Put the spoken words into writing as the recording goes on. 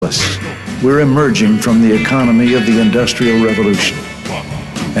we're emerging from the economy of the Industrial Revolution,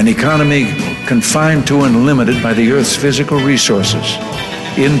 an economy confined to and limited by the Earth's physical resources,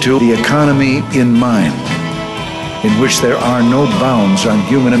 into the economy in mind, in which there are no bounds on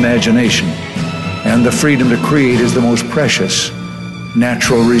human imagination, and the freedom to create is the most precious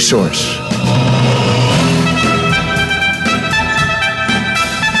natural resource.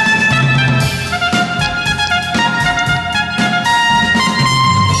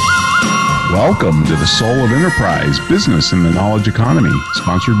 Welcome to the Soul of Enterprise, Business in the Knowledge Economy,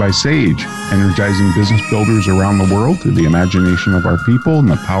 sponsored by Sage, energizing business builders around the world through the imagination of our people and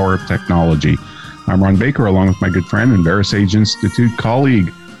the power of technology. I'm Ron Baker, along with my good friend and VeraSage Institute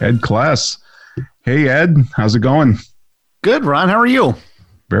colleague, Ed Kless. Hey, Ed, how's it going? Good, Ron. How are you?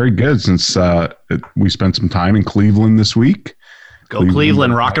 Very good, since we spent some time in Cleveland this week. Go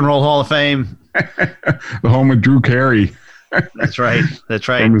Cleveland, Rock and Roll Hall of Fame. The home of Drew Carey. That's right.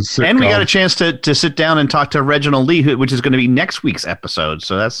 And we got a chance to sit down and talk to Reginald Lee, which is going to be next week's episode.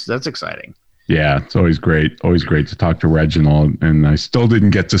 So that's exciting. Yeah, it's always great. Always great to talk to Reginald. And I still didn't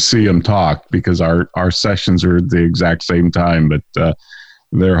get to see him talk because our sessions are at the exact same time. But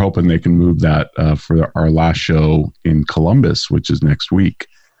they're hoping they can move that for our last show in Columbus, which is next week.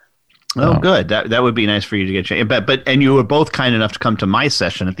 Oh, good. That would be nice for you to get a chance. And you were both kind enough to come to my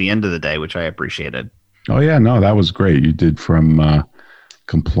session at the end of the day, which I appreciated. Oh, yeah. No, that was great. You did from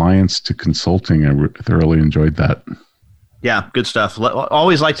compliance to consulting. I thoroughly enjoyed that. Yeah, good stuff.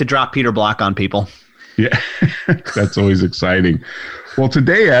 Always like to drop Peter Block on people. Yeah, that's always exciting. Well,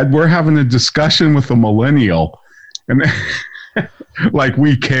 today, Ed, we're having a discussion with a millennial. And like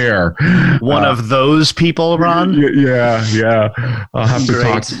we care. One of those people, Ron? Yeah. I'll have to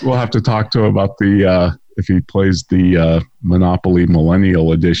talk. We'll have to talk to him about the if he plays the Monopoly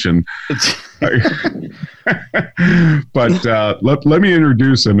Millennial Edition. But let me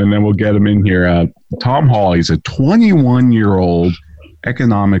introduce him, and then we'll get him in here. Tom Hall, he's a 21-year-old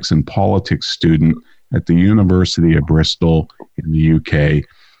economics and politics student at the University of Bristol in the UK.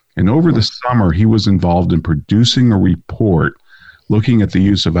 And over the summer, he was involved in producing a report looking at the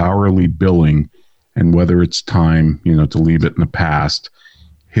use of hourly billing and whether it's time, to leave it in the past.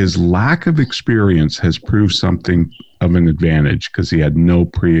 His lack of experience has proved something of an advantage because he had no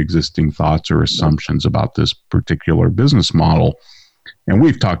pre-existing thoughts or assumptions about this particular business model. And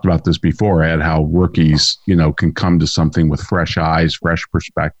we've talked about this before, Ed, how rookies, can come to something with fresh eyes, fresh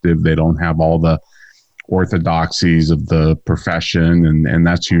perspective. They don't have all the orthodoxies of the profession, and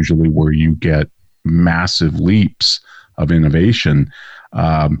that's usually where you get massive leaps of innovation.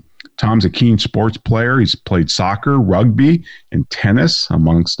 Tom's a keen sports player. He's played soccer, rugby, and tennis,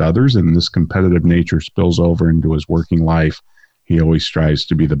 amongst others, and this competitive nature spills over into his working life. He always strives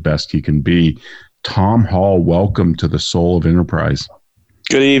to be the best he can be. Tom Hall, welcome to the Soul of Enterprise.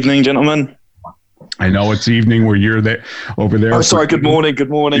 Good evening, gentlemen. I know it's evening where you're there over there. Oh, sorry. Good morning. Good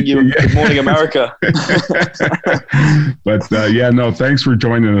morning, America. But thanks for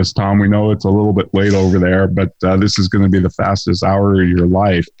joining us, Tom. We know it's a little bit late over there, but this is going to be the fastest hour of your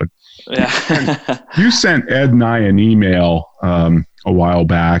life. But you sent Ed and I an email a while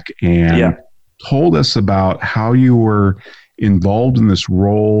back and told us about how you were involved in this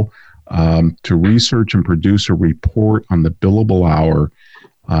role to research and produce a report on the billable hour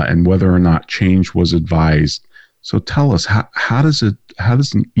and whether or not change was advised. So tell us, how does an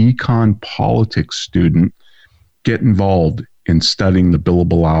econ politics student get involved in studying the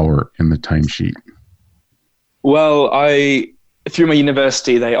billable hour and the timesheet? Well, through my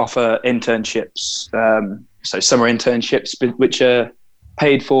university, they offer internships, so summer internships, which are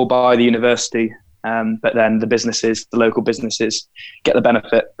paid for by the university, but then the local businesses get the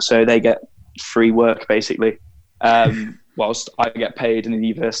benefit, so they get free work, basically. Whilst I get paid and the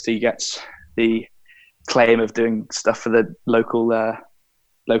university gets the claim of doing stuff for the local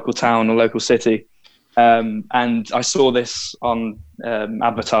town or local city. And I saw this on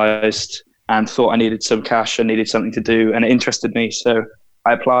advertised and thought I needed some cash, I needed something to do, and it interested me. So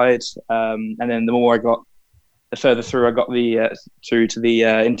I applied, and then the further through I got through to the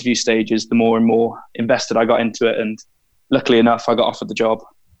interview stages, the more and more invested I got into it. And luckily enough, I got offered the job.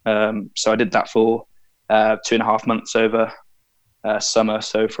 So I did that for 2.5 months over summer,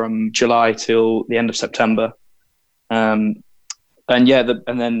 so from July till the end of September. So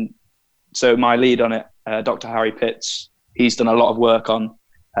my lead on it, Dr. Harry Pitts, he's done a lot of work on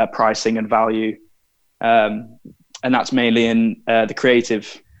pricing and value, and that's mainly in the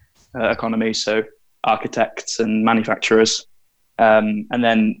creative economy, so architects and manufacturers. And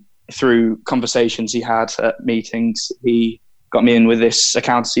then through conversations he had at meetings, he got me in with this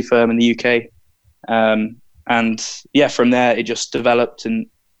accountancy firm in the UK. And from there it just developed, and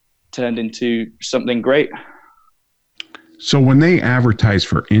turned into something great. So when they advertised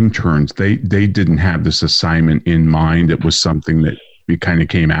for interns, they didn't have this assignment in mind. It was something that kind of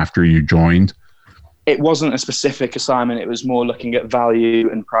came after you joined? It wasn't a specific assignment. It was more looking at value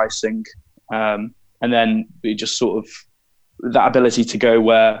and pricing. And then we just sort of that ability to go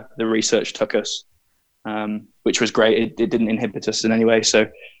where the research took us, which was great. It didn't inhibit us in any way. So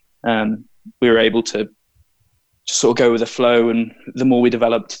we were able to just sort of go with the flow. And the more we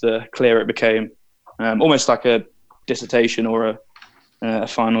developed, the clearer it became. Almost like a dissertation or a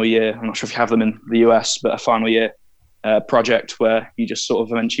final year. I'm not sure if you have them in the US, but a final year project where you just sort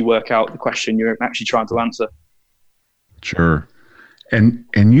of eventually work out the question you're actually trying to answer. Sure. And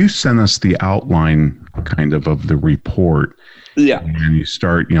you sent us the outline kind of the report. Yeah. And you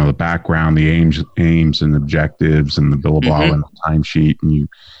start, the background, the aims and objectives and the billable and the timesheet. And you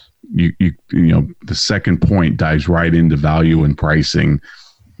the second point dives right into value and pricing.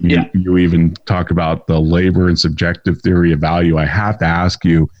 You even talk about the labor and subjective theory of value. I have to ask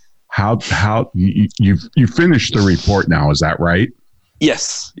you, how you finished the report now, is that right?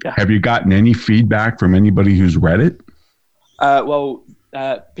 Yes. Yeah. Have you gotten any feedback from anybody who's read it? Well,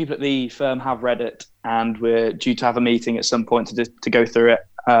 people at the firm have read it, and we're due to have a meeting at some point to go through it.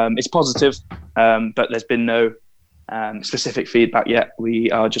 It's positive, but there's been no specific feedback yet. We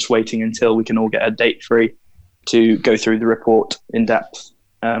are just waiting until we can all get a date free to go through the report in depth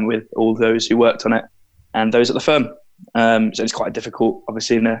with all those who worked on it and those at the firm. So it's quite difficult,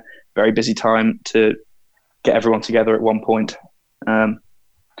 obviously, in a very busy time to get everyone together at one point.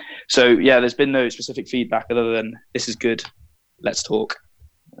 So yeah, there's been no specific feedback other than this is good, let's talk.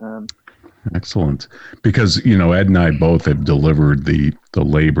 Excellent. Because, Ed and I both have delivered the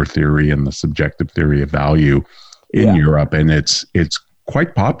labor theory and the subjective theory of value in Europe, and it's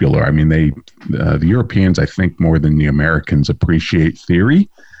quite popular. I mean, the Europeans, I think, more than the Americans appreciate theory.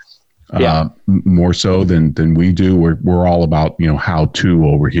 More so than we do. We're all about, how to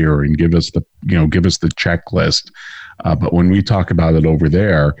over here and give us the checklist. But when we talk about it over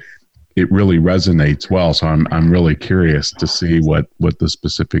there, it really resonates well. So I'm really curious to see what the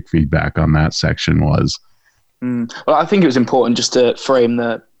specific feedback on that section was. Well, I think it was important just to frame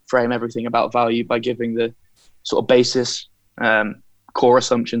everything about value by giving the sort of basis, core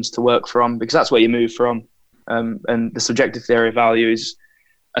assumptions to work from, because that's where you move from. And the subjective theory of value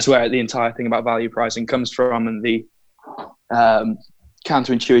that's where the entire thing about value pricing comes from, and the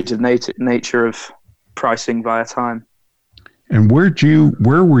counterintuitive nature of pricing via time. And where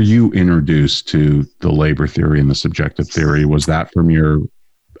were you introduced to the labor theory and the subjective theory? Was that from your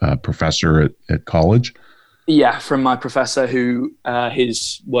professor at college? Yeah, from my professor who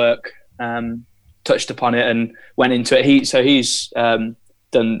his work touched upon it and went into it. He's done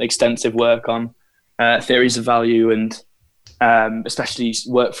extensive work on theories of value and especially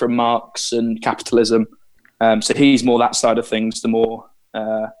work from Marx and capitalism. So he's more that side of things, the more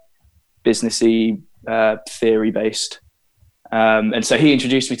businessy, theory-based. And so he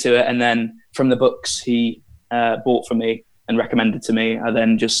introduced me to it, and then from the books he bought for me and recommended to me, I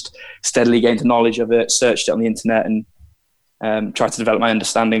then just steadily gained knowledge of it, searched it on the internet, and tried to develop my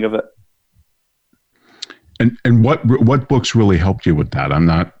understanding of it. And what books really helped you with that? I'm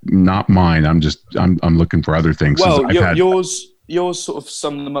not mine. I'm looking for other things. Well, yours sort of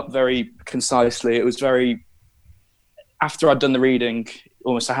summed them up very concisely. It was very, after I'd done the reading,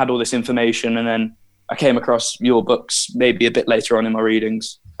 almost I had all this information, and then I came across your books maybe a bit later on in my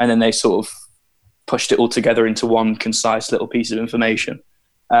readings, and then they sort of pushed it all together into one concise little piece of information.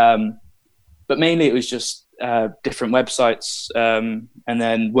 But mainly it was just different websites, and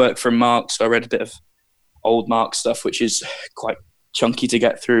then work from Marx. So I read a bit of old Marx stuff, which is quite chunky to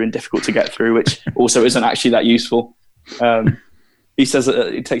get through and difficult to get through, which also isn't actually that useful. He says that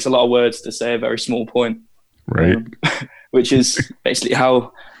it takes a lot of words to say a very small point, right? Which is basically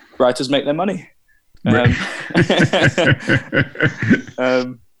how writers make their money. Right.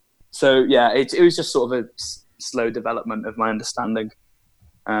 So yeah, it was just sort of a slow development of my understanding.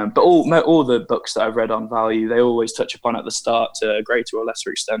 But all the books that I've read on value, they always touch upon at the start to a greater or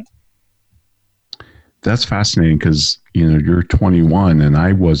lesser extent. That's fascinating because, you're 21 and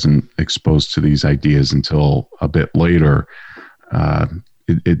I wasn't exposed to these ideas until a bit later.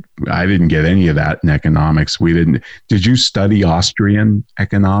 I didn't get any of that in economics. Did you study Austrian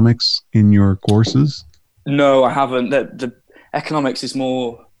economics in your courses? No, I haven't. The economics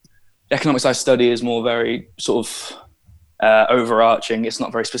I study is more very sort of overarching. It's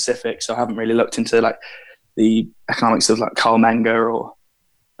not very specific. So I haven't really looked into like the economics of like Carl Menger or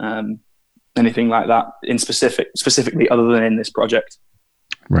anything like that specifically other than in this project.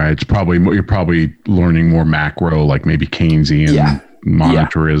 Right. You're probably learning more macro, like maybe Keynesian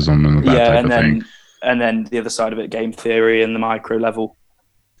monetarism and that type of thing. And then the other side of it, game theory and the micro level.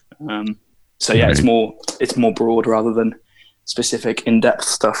 So yeah, right. It's more broad rather than specific in-depth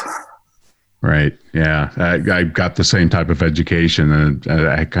stuff. Right. Yeah. I got the same type of education, and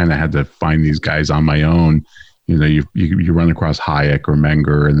I kind of had to find these guys on my own. You know, you run across Hayek or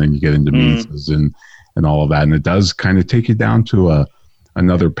Menger, and then you get into Mises and all of that. And it does kind of take you down to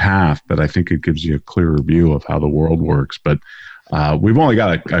another path, but I think it gives you a clearer view of how the world works. But we've only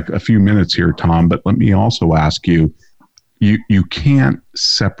got a few minutes here, Tom, but let me also ask you, you can't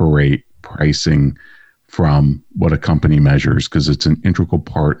separate pricing from what a company measures, because it's an integral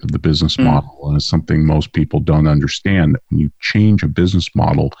part of the business model. And it's something most people don't understand. When you change a business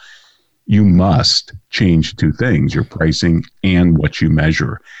model, you must change two things, your pricing and what you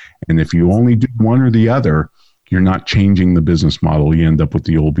measure. And if you only do one or the other, you're not changing the business model. You end up with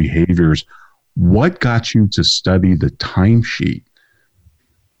the old behaviors. What got you to study the timesheet?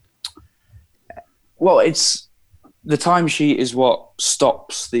 Well, the timesheet is what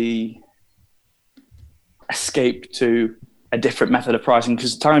stops the escape to a different method of pricing,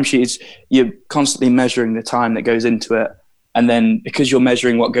 because the timesheet is, you're constantly measuring the time that goes into it. And then because you're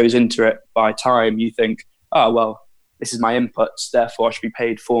measuring what goes into it by time, you think, oh, well, this is my inputs, therefore I should be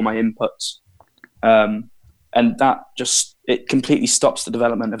paid for my inputs. And that it completely stops the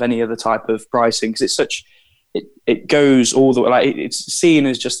development of any other type of pricing, because it goes all the way, like it's seen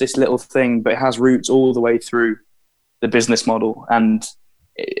as just this little thing, but it has roots all the way through the business model. And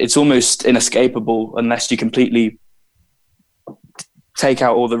it's almost inescapable unless you completely take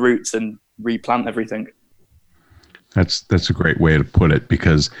out all the roots and replant everything. That's a great way to put it,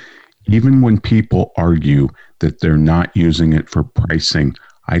 because even when people argue that they're not using it for pricing,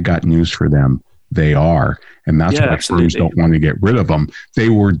 I got news for them. They are. And that's why firms don't want to get rid of them. They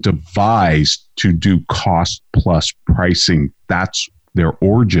were devised to do cost plus pricing. That's their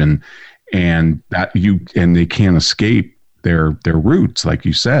origin. And they can't escape their roots, like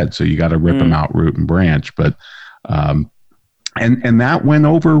you said. So you got to rip them out root and branch. But and that went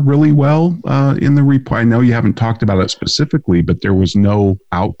over really well in the report. I know you haven't talked about it specifically, but there was no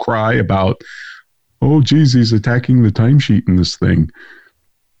outcry about, oh, geez, he's attacking the timesheet in this thing.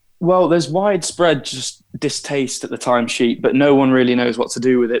 Well, there's widespread just distaste at the timesheet, but no one really knows what to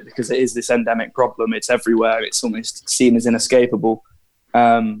do with it, because it is this endemic problem. It's everywhere. It's almost seen as inescapable.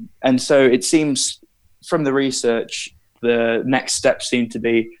 And so it seems from the research, the next steps seem to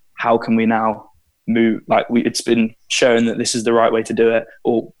be, how can we now move? It's been shown that this is the right way to do it,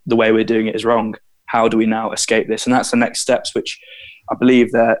 or the way we're doing it is wrong. How do we now escape this? And that's the next steps, which I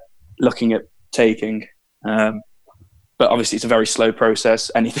believe they're looking at taking. But obviously it's a very slow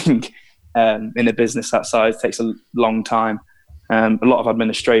process. Anything in a business that size takes a long time, a lot of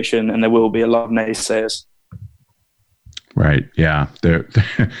administration, and there will be a lot of naysayers. Right. Yeah. There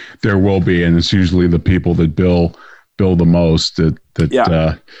will be, and it's usually the people that bill the most that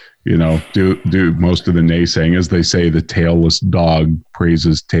do most of the naysaying. As they say, the tailless dog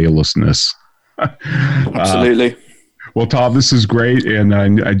praises taillessness. Absolutely. Well, Tom, this is great, and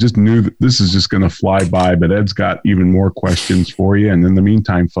I just knew that this is just going to fly by, but Ed's got even more questions for you. And in the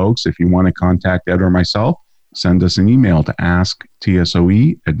meantime, folks, if you want to contact Ed or myself, send us an email to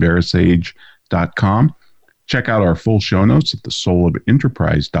asktsoe@verisage.com. Check out our full show notes at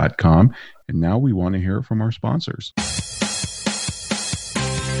thesoulofenterprise.com. And now we want to hear from our sponsors.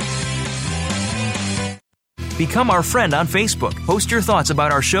 Become our friend on Facebook. Post your thoughts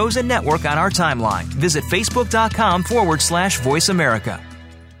about our shows and network on our timeline. Visit facebook.com/Voice America.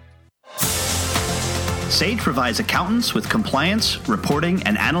 Sage provides accountants with compliance, reporting,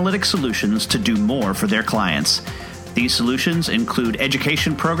 and analytic solutions to do more for their clients. These solutions include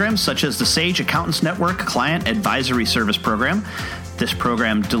education programs such as the Sage Accountants Network Client Advisory Service Program. This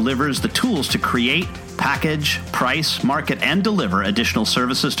program delivers the tools to create, package, price, market, and deliver additional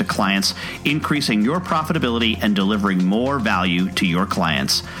services to clients, increasing your profitability and delivering more value to your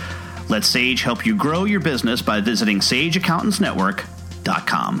clients. Let Sage help you grow your business by visiting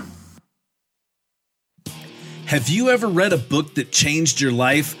sageaccountantsnetwork.com. Have you ever read a book that changed your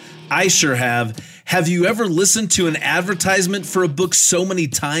life? I sure have. Have you ever listened to an advertisement for a book so many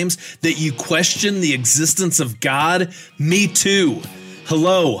times that you question the existence of God? Me too.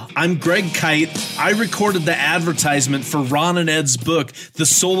 Hello, I'm Greg Kite. I recorded the advertisement for Ron and Ed's book, The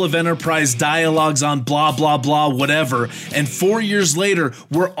Soul of Enterprise Dialogues on blah, blah, blah, whatever. And 4 years later,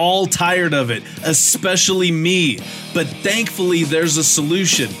 we're all tired of it, especially me. But thankfully, there's a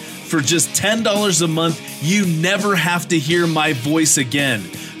solution. For just $10 a month, you never have to hear my voice again.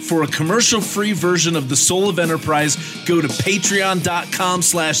 For a commercial-free version of The Soul of Enterprise, go to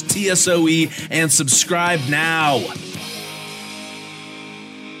patreon.com/TSOE and subscribe now.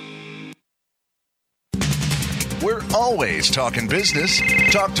 We're always talking business.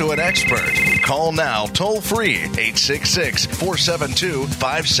 Talk to an expert. Call now toll free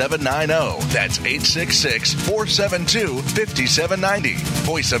 866-472-5790. That's 866-472-5790.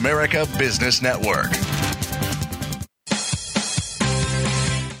 Voice America Business Network.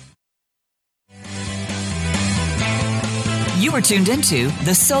 You are tuned into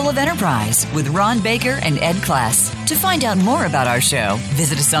The Soul of Enterprise with Ron Baker and Ed Kless. To find out more about our show,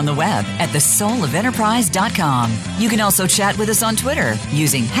 visit us on the web at thesoulofenterprise.com. You can also chat with us on Twitter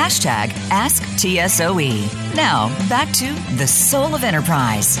using hashtag AskTSOE. Now, back to The Soul of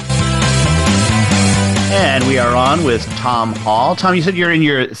Enterprise. And we are on with Tom Hall. Tom, you said you're in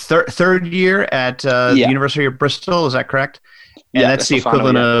your third year at the University of Bristol. Is that correct? And that's the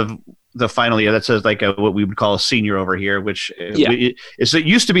equivalent of the final year. That says like what we would call a senior over here, which it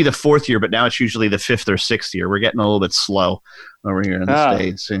used to be the fourth year, but now it's usually the fifth or sixth year. We're getting a little bit slow over here in the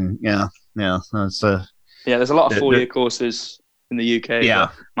States. And there's a lot of 4-year courses in the UK.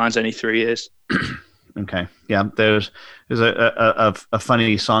 Yeah. Mine's only 3 years. Okay. Yeah. There's a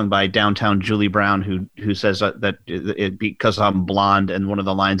funny song by Downtown Julie Brown who says that because I'm blonde, and one of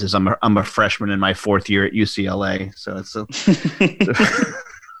the lines is I'm a freshman in my fourth year at UCLA. So it's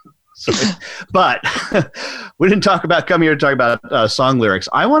but we didn't come here to talk about song lyrics.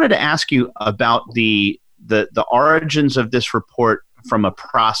 I wanted to ask you about the origins of this report from a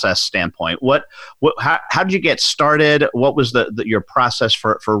process standpoint. How did you get started? What was your process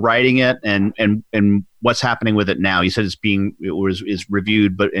for writing it, and what's happening with it now? You said is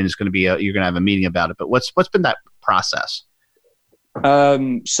reviewed, and it's going to be you're going to have a meeting about it. But what's been that process?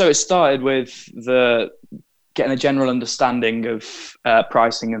 So it started with getting a general understanding of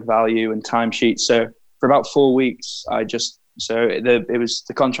pricing and value and timesheets. So for about 4 weeks,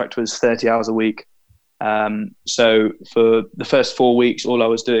 the contract was 30 hours a week. So for the first 4 weeks, all I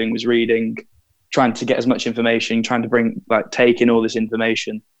was doing was reading, trying to get as much information, trying to take in all this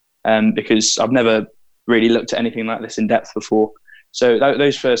information, because I've never really looked at anything like this in depth before. So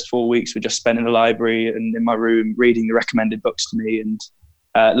those first 4 weeks were just spent in the library and in my room reading the recommended books to me. And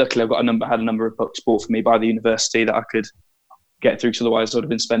luckily, I've had a number of books bought for me by the university that I could get through, because otherwise I would have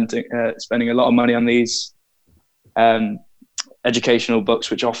been spending a lot of money on these educational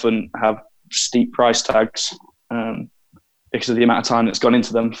books, which often have steep price tags because of the amount of time that's gone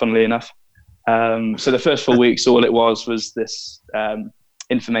into them, funnily enough. So the first 4 weeks, all it was this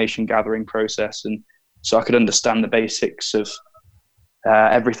information gathering process, and so I could understand the basics of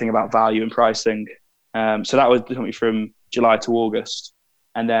everything about value and pricing. So that took me from July to August.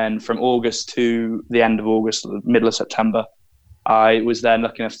 And then from August to the end of August, the middle of September, I was then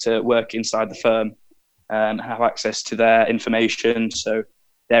lucky enough to work inside the firm and have access to their information. So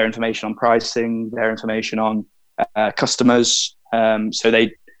their information on pricing, their information on customers. So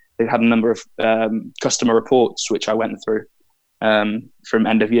they had a number of customer reports, which I went through from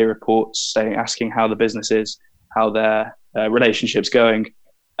end of year reports, asking how the business is, how their relationship's going.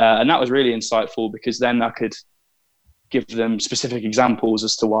 And that was really insightful, because then I could give them specific examples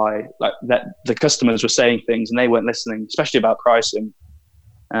as to why that the customers were saying things and they weren't listening, especially about pricing.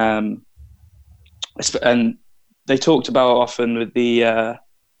 And they talked about often with the, I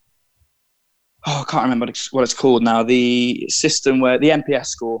can't remember what it's called now, the system where the NPS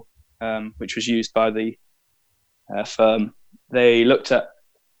score, which was used by the firm, they looked at,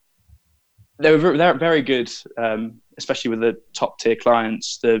 they're very good, especially with the top tier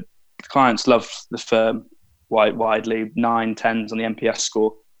clients. The clients loved the firm widely, 9, 10s on the NPS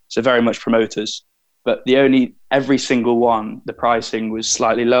score. So very much promoters. But every single one, the pricing was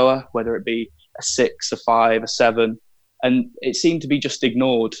slightly lower, whether it be a 6, a 5, a 7. And it seemed to be just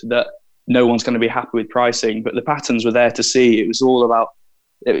ignored that no one's going to be happy with pricing. But the patterns were there to see. It was all about,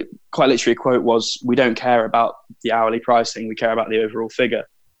 quite literally a quote was, "We don't care about the hourly pricing, we care about the overall figure."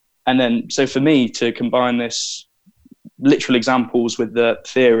 And then, so for me to combine this literal examples with the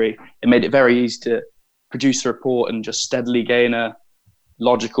theory, it made it very easy to produce a report and just steadily gain a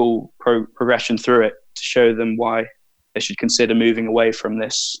logical progression through it to show them why they should consider moving away from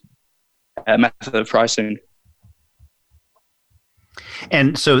this method of pricing.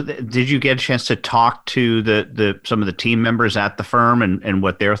 And so did you get a chance to talk to some of the team members at the firm and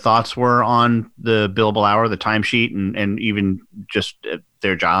what their thoughts were on the billable hour, the timesheet, and even just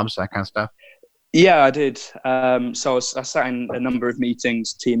their jobs, that kind of stuff? Yeah, I did. So I sat in a number of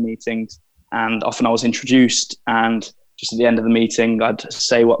meetings, team meetings, and often I was introduced, and just at the end of the meeting, I'd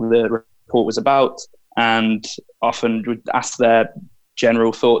say what the report was about, and often would ask their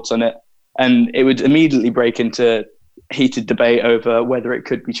general thoughts on it. And it would immediately break into heated debate over whether it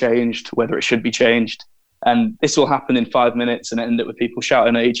could be changed, whether it should be changed. And this will happen in 5 minutes and end up with people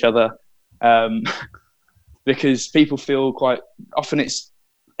shouting at each other. because people feel quite often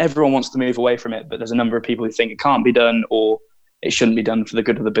everyone wants to move away from it, but there's a number of people who think it can't be done or it shouldn't be done for the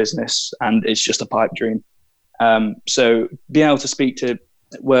good of the business, and it's just a pipe dream. So being able to speak to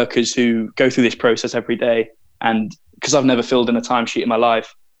workers who go through this process every day, and because I've never filled in a timesheet in my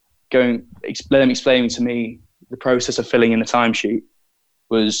life, explaining to me the process of filling in a timesheet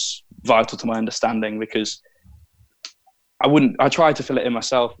was vital to my understanding, because I tried to fill it in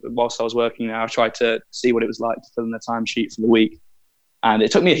myself whilst I was working there. I tried to see what it was like to fill in a timesheet for the week, and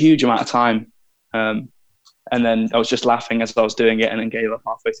it took me a huge amount of time. And then I was just laughing as I was doing it, and then gave up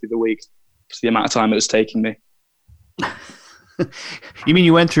halfway through the week because the amount of time it was taking me. You mean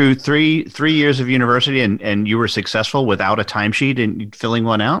you went through three years of university and you were successful without a timesheet and filling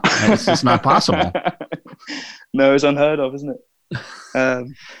one out? It's just not possible. No, it's unheard of, isn't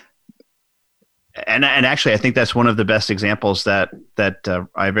it? And actually, I think that's one of the best examples that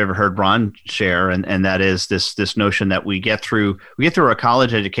I've ever heard Ron share, and that is this notion that we get through our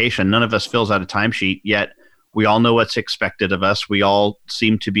college education. None of us fills out a timesheet, yet we all know what's expected of us. We all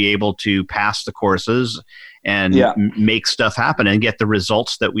seem to be able to pass the courses and make stuff happen and get the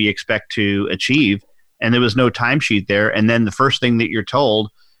results that we expect to achieve. And there was no timesheet there. And then the first thing that you're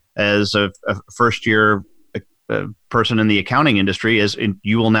told as a first year person in the accounting industry is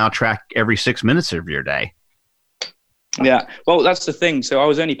you will now track every 6 minutes of your day. Yeah, well, that's the thing. So I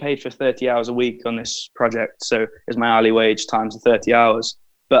was only paid for 30 hours a week on this project. So it's my hourly wage times the 30 hours.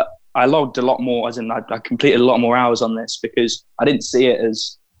 But I logged a lot more, as in I completed a lot more hours on this, because I didn't see it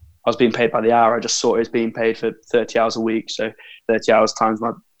as I was being paid by the hour. I just saw it as being paid for 30 hours a week. So 30 hours times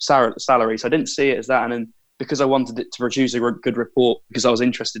my salary. So I didn't see it as that. And then because I wanted it to produce a good report, because I was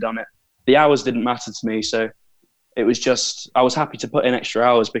interested on it, the hours didn't matter to me. So it was just, I was happy to put in extra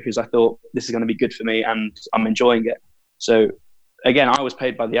hours because I thought this is going to be good for me and I'm enjoying it. So again, I was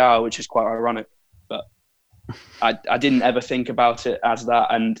paid by the hour, which is quite ironic, but I didn't ever think about it as that,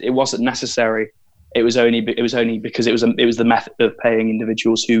 and it wasn't necessary. It was only because it was the method of paying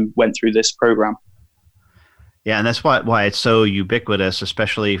individuals who went through this program. Yeah, and that's why it's so ubiquitous,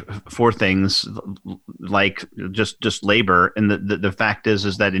 especially for things like just labor. And the fact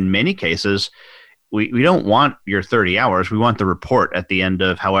is that in many cases, we don't want your 30 hours. We want the report at the end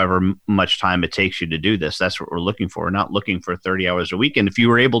of however much time it takes you to do this. That's what we're looking for. We're not looking for 30 hours a week. And if you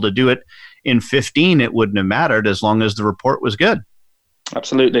were able to do it in 15, it wouldn't have mattered as long as the report was good.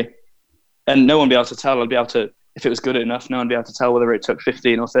 Absolutely. And no one would be able to tell. I'd be able to, if it was good enough, no one would be able to tell whether it took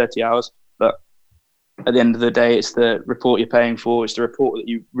 15 or 30 hours. But at the end of the day, it's the report you're paying for. It's the report that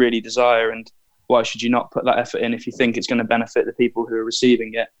you really desire. And why should you not put that effort in if you think it's going to benefit the people who are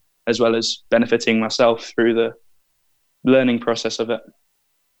receiving it, as well as benefiting myself through the learning process of it?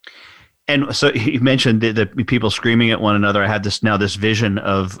 And so you mentioned the people screaming at one another. I had this vision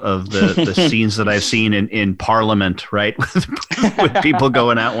of the scenes that I've seen in Parliament, right, with people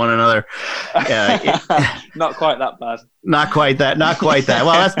going at one another. Not quite that bad. Not quite that.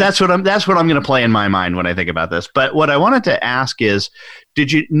 Well, that's what I'm going to play in my mind when I think about this. But what I wanted to ask is,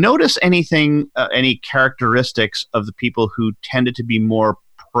 did you notice anything, any characteristics of the people who tended to be more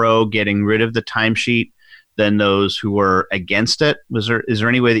pro getting rid of the timesheet than those who were against it? Is there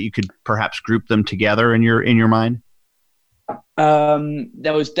any way that you could perhaps group them together in your mind?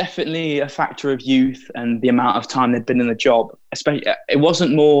 There was definitely a factor of youth and the amount of time they'd been in the job. Especially, it was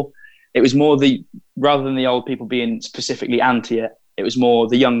more rather than the old people being specifically anti it. It was more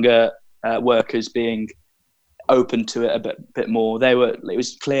the younger workers being open to it a bit more. It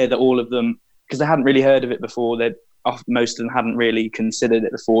was clear that all of them, because they hadn't really heard of it before, most of them hadn't really considered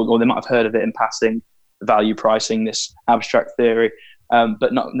it before, or they might have heard of it in passing, value pricing, this abstract theory,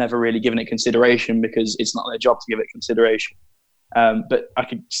 but never really given it consideration because it's not their job to give it consideration. But I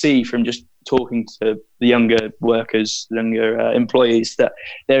could see from just talking to the younger workers, younger employees, that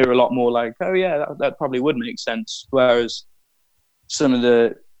they were a lot more like, oh yeah, that probably would make sense. Whereas some of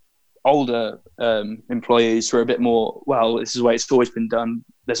the older employees were a bit more, well, this is the way it's always been done.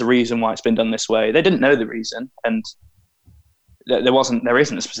 There's a reason why it's been done this way. They didn't know the reason, and there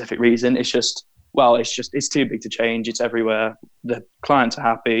isn't a specific reason. It's just, well, it's too big to change. It's everywhere. The clients are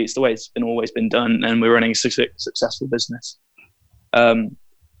happy. It's the way it's always been done, and we're running a successful business. But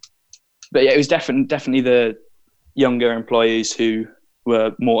yeah, it was definitely the younger employees who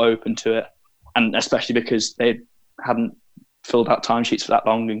were more open to it, and especially because they hadn't filled out timesheets for that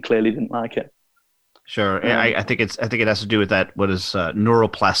long and clearly didn't like it. Sure. I think it has to do with that. What is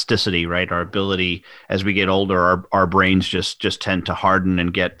neuroplasticity, right? Our ability as we get older, our brains just tend to harden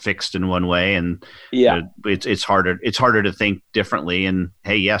and get fixed in one way, and it's harder to think differently. And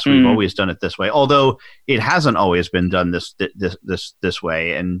hey, yes, we've always done it this way, although it hasn't always been done this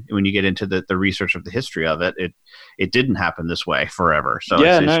way. And when you get into the research of the history of it, it didn't happen this way forever. So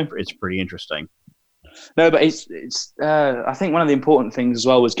it's pretty interesting. No, but it's I think one of the important things as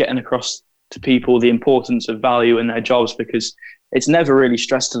well was getting across to people the importance of value in their jobs, because it's never really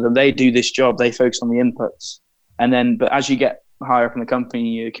stressed to them. They do this job, they focus on the inputs, but as you get higher up in the company,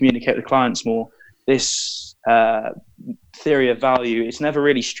 you communicate with clients more. This theory of value, it's never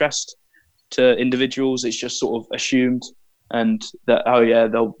really stressed to individuals. It's just sort of assumed, and that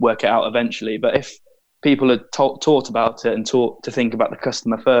they'll work it out eventually. But if people are taught about it and taught to think about the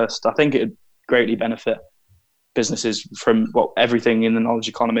customer first, I think it would greatly benefit businesses from everything in the knowledge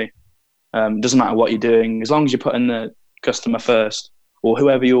economy. Doesn't matter what you're doing, as long as you're putting the customer first, or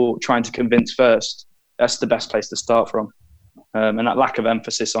whoever you're trying to convince first. That's the best place to start from. And that lack of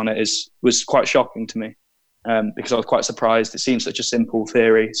emphasis on it was quite shocking to me, because I was quite surprised. It seems such a simple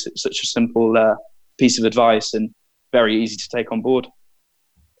theory, such a simple piece of advice, and very easy to take on board.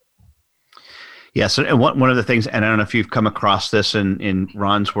 Yes, and one of the things, and I don't know if you've come across this in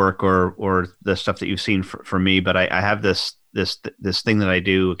Ron's work or the stuff that you've seen for me, but I have this thing that I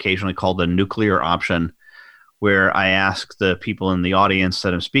do occasionally called the nuclear option, where I ask the people in the audience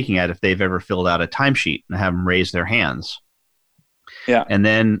that I'm speaking at if they've ever filled out a timesheet, and have them raise their hands. Yeah. And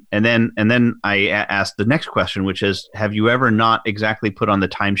then I ask the next question, which is, have you ever not exactly put on the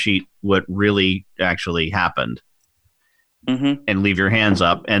timesheet what really actually happened? Mm-hmm. And leave your hands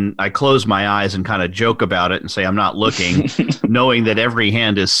up. And I close my eyes and kind of joke about it and say, I'm not looking, knowing that every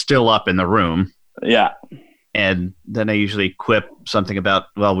hand is still up in the room. Yeah. And then I usually quip something about,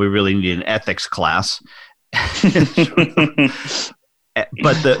 well, we really need an ethics class. But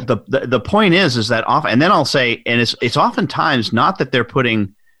the point is that often, and then I'll say, and it's oftentimes not that they're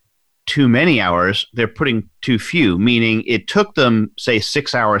putting too many hours, they're putting too few, meaning it took them, say,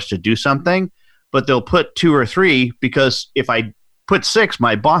 6 hours to do something, but they'll put 2 or 3 because if I put 6,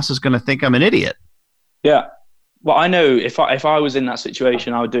 my boss is going to think I'm an idiot. Yeah. Well, I know if I was in that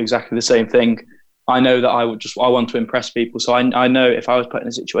situation, I would do exactly the same thing. I know that I want to impress people. So I know if I was put in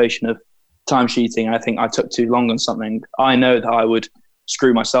a situation of timesheeting, I think I took too long on something, I know that I would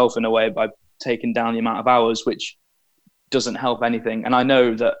screw myself in a way by taking down the amount of hours, which doesn't help anything. And I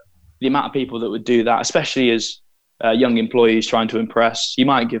know that the amount of people that would do that, especially as young employees trying to impress, you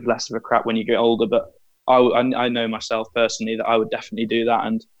might give less of a crap when you get older, but I know myself personally that I would definitely do that,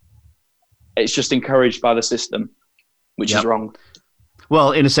 and it's just encouraged by the system, which is wrong.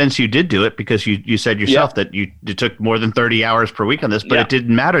 Well, in a sense, you did do it because you said yourself that you took more than 30 hours per week on this, but it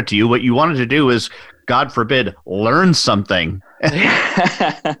didn't matter to you. What you wanted to do is, God forbid, learn something.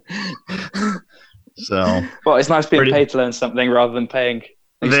 So, well, it's nice being paid to learn something rather than paying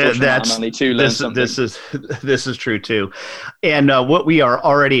money to learn something. This is true too. And what we are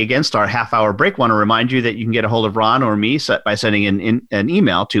already against our half-hour break, want to remind you that you can get a hold of Ron or me by sending an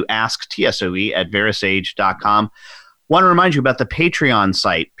email to asktsoe@verasage.com. Want to remind you about the Patreon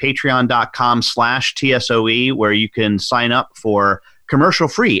site, patreon.com/TSOE, where you can sign up for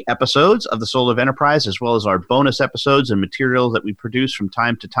commercial-free episodes of The Soul of Enterprise, as well as our bonus episodes and material that we produce from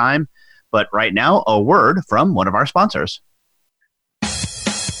time to time. But right now, a word from one of our sponsors.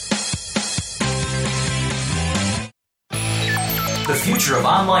 The future of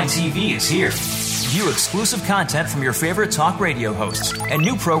online TV is here. View exclusive content from your favorite talk radio hosts and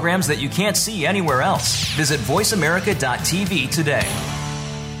new programs that you can't see anywhere else. Visit voiceamerica.tv today.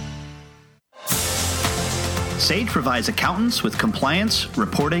 Sage provides accountants with compliance,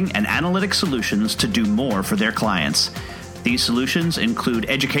 reporting, and analytic solutions to do more for their clients. These solutions include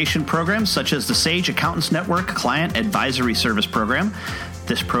education programs such as the Sage Accountants Network Client Advisory Service Program.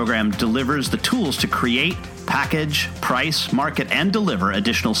 This program delivers the tools to create, package, price, market, and deliver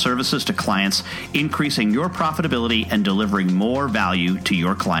additional services to clients, increasing your profitability and delivering more value to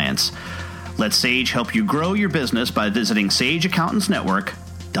your clients. Let Sage help you grow your business by visiting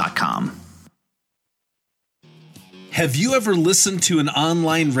sageaccountantsnetwork.com. Have you ever listened to an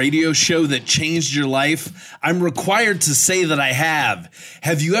online radio show that changed your life? I'm required to say that I have.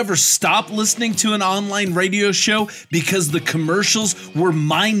 Have you ever stopped listening to an online radio show because the commercials were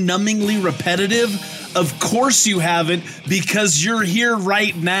mind-numbingly repetitive? Of course you haven't, because you're here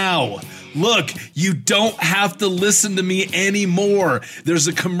right now. Look, you don't have to listen to me anymore. There's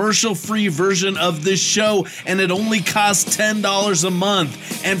a commercial-free version of this show, and it only costs $10 a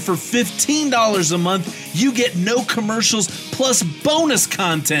month. And for $15 a month, you get no commercials plus bonus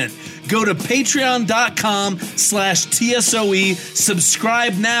content. Go to patreon.com/TSOE,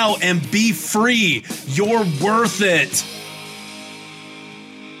 subscribe now, and be free. You're worth it.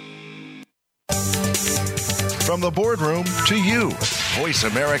 From the boardroom to you, Voice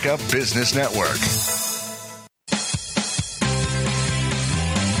America Business Network.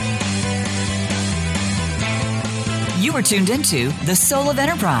 You are tuned into The Soul of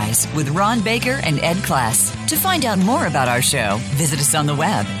Enterprise with Ron Baker and Ed Kless. To find out more about our show, visit us on the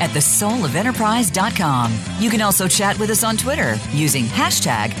web at thesoulofenterprise.com. You can also chat with us on Twitter using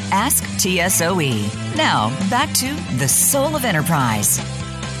hashtag AskTSOE. Now, back to The Soul of Enterprise.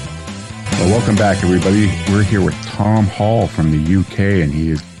 Well, welcome back, everybody. We're here with Tom Hall from the UK, and he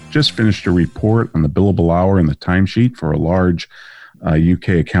has just finished a report on the billable hour and the timesheet for a large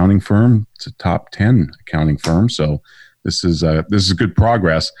UK accounting firm. It's a top 10 accounting firm, so this is good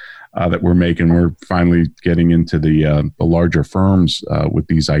progress that we're making. We're finally getting into the larger firms with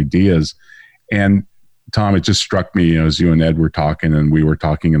these ideas. And Tom, it just struck me, as you and Ed were talking, and we were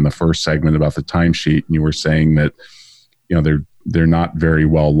talking in the first segment about the timesheet, and you were saying that they're not very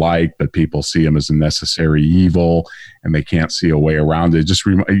well liked, but people see them as a necessary evil, and they can't see a way around it. Just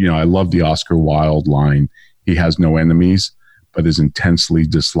I love the Oscar Wilde line: "He has no enemies, but is intensely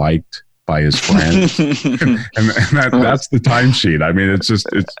disliked by his friends." and that's the timesheet. I mean, it's just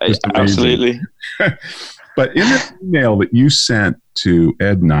amazing. Absolutely. But in the email that you sent to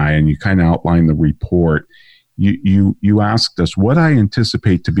Ed and I, and you kind of outlined the report, you asked us, what I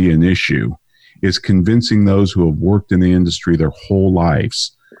anticipate to be an issue is convincing those who have worked in the industry their whole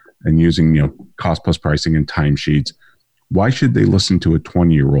lives and using cost plus pricing and timesheets. Why should they listen to a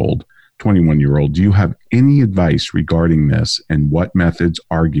 21-year-old? Do you have any advice regarding this, and what methods,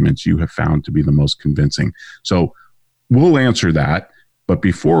 arguments you have found to be the most convincing? So we'll answer that. But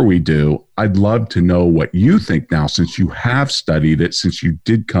before we do, I'd love to know what you think now, since you have studied it, since you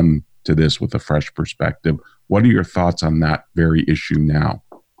did come to this with a fresh perspective. What are your thoughts on that very issue now?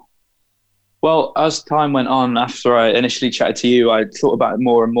 Well, as time went on, after I initially chatted to you, I thought about it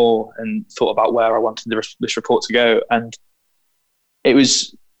more and more and thought about where I wanted this report to go. And I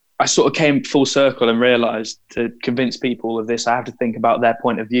sort of came full circle and realized to convince people of this, I have to think about their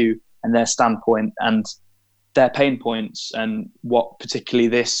point of view and their standpoint and their pain points and what particularly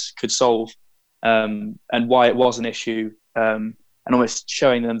this could solve, and why it was an issue, and almost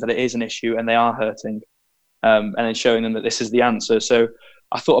showing them that it is an issue and they are hurting, and then showing them that this is the answer. So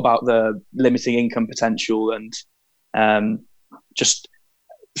I thought about the limiting income potential and just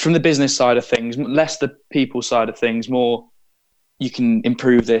from the business side of things, less the people side of things, more you can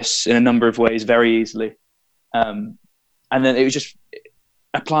improve this in a number of ways very easily. And then it was just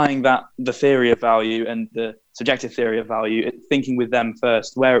applying the theory of value and the subjective theory of value, thinking with them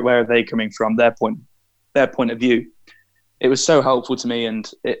first, where are they coming from, their point of view. It was so helpful to me, and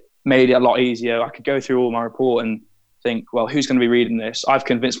it made it a lot easier. I could go through all my report and think, well, who's going to be reading this? I've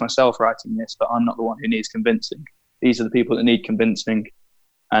convinced myself writing this, but I'm not the one who needs convincing. These are the people that need convincing,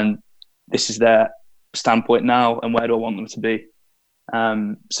 and this is their standpoint now, and where do I want them to be?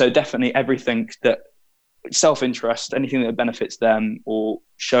 So definitely everything that self-interest, anything that benefits them or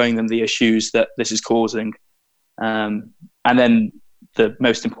showing them the issues that this is causing. And then the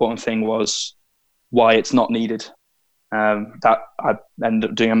most important thing was why it's not needed. That I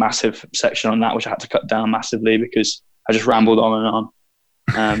ended up doing a massive section on that, which I had to cut down massively because I just rambled on and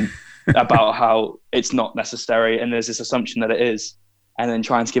on about how it's not necessary. And there's this assumption that it is, and then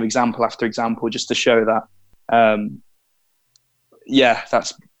trying to give example after example just to show that.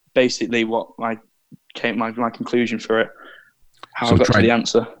 That's basically what my conclusion for it. How I got to the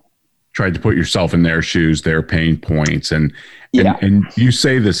answer. Tried to put yourself in their shoes, their pain points, and you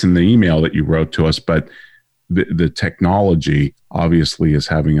say this in the email that you wrote to us, but the technology obviously is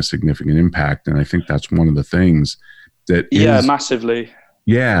having a significant impact, and I think that's one of the things that massively.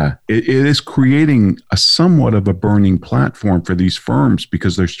 Yeah, it is creating a somewhat of a burning platform for these firms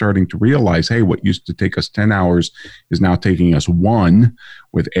because they're starting to realize, hey, what used to take us 10 hours is now taking us 1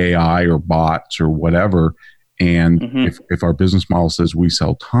 with AI or bots or whatever. And if our business model says we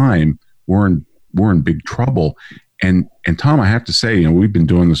sell time, we're in big trouble. And Tom, I have to say, we've been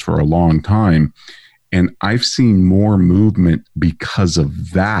doing this for a long time, and I've seen more movement because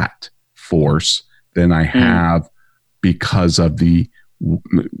of that force than I have because of the,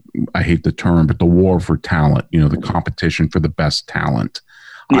 I hate the term, but the war for talent, the competition for the best talent.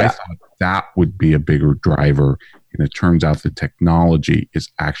 I thought that would be a bigger driver. And it turns out the technology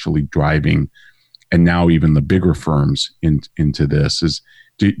is actually driving, and now even the bigger firms into this.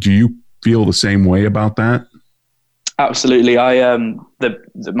 Do you feel the same way about that? Absolutely.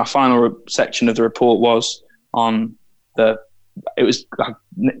 My final section of the report was on the I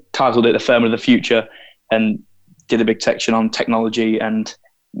titled it "The Firm of the Future," and did a big section on technology and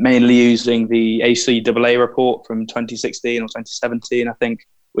mainly using the ACAA report from 2016 or 2017, I think,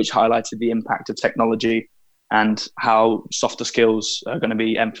 which highlighted the impact of technology and how softer skills are going to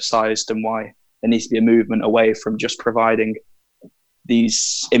be emphasized and why there needs to be a movement away from just providing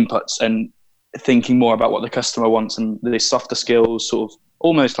these inputs and thinking more about what the customer wants, and the softer skills, sort of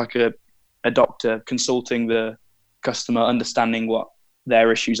almost like a doctor consulting the customer, understanding what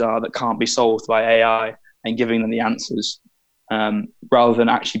their issues are that can't be solved by AI and giving them the answers. Rather than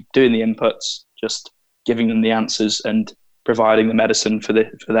actually doing the inputs, just giving them the answers and providing the medicine for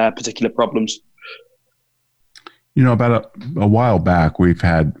their particular problems. About a while back, we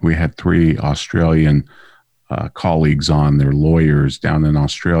had 3 Australian colleagues on. They're lawyers down in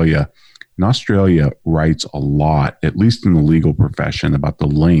Australia. And Australia writes a lot, at least in the legal profession, about the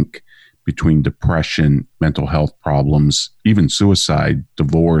link between depression, mental health problems, even suicide,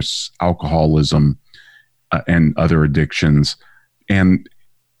 divorce, alcoholism, and other addictions, and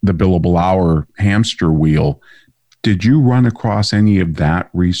the billable hour hamster wheel. Did you run across any of that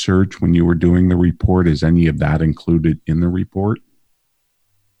research when you were doing the report? Is any of that included in the report?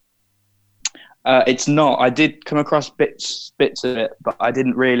 It's not. I did come across bits of it, but I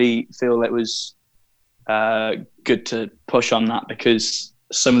didn't really feel it was good to push on that, because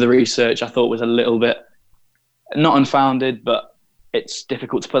some of the research I thought was a little bit not unfounded, but it's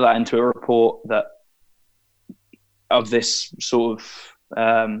difficult to put that into a report that of this sort of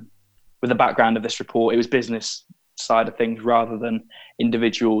with the background of this report. It was business side of things rather than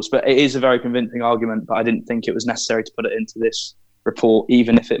individuals, but it is a very convincing argument, but I didn't think it was necessary to put it into this report,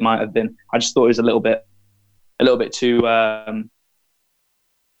 even if it might have been. I just thought it was a little bit too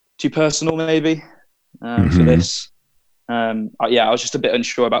personal maybe for this. I was just a bit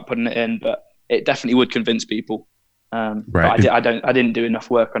unsure about putting it in, but it definitely would convince people. Right. But I didn't do enough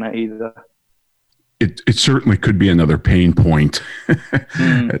work on it either. It certainly could be another pain point,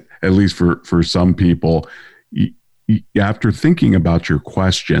 at least for some people. After thinking about your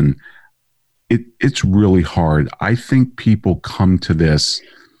question, it's really hard. I think people come to this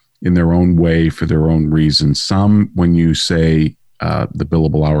in their own way for their own reasons. Some, when you say the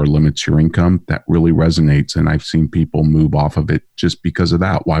billable hour limits your income, that really resonates, and I've seen people move off of it just because of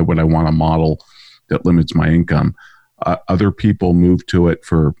that. Why would I want a model that limits my income? Other people move to it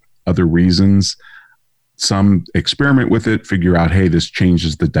for other reasons. Some experiment with it, figure out, hey, this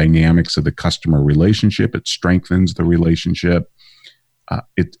changes the dynamics of the customer relationship. It strengthens the relationship.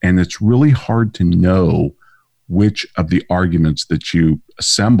 And it's really hard to know which of the arguments that you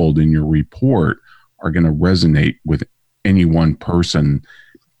assembled in your report are going to resonate with any one person.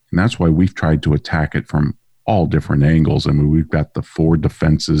 And that's why we've tried to attack it from all different angles. I mean, we've got the 4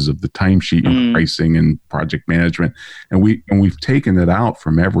 defenses of the timesheet and pricing and project management, and we've taken it out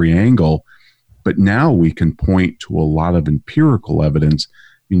from every angle. But now we can point to a lot of empirical evidence.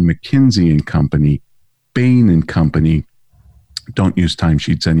 I mean, McKinsey and Company, Bain and Company don't use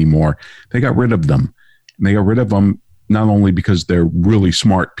timesheets anymore. They got rid of them. And they got rid of them not only because they're really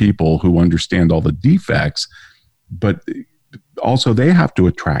smart people who understand all the defects, but also they have to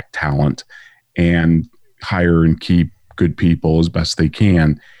attract talent and hire and keep good people as best they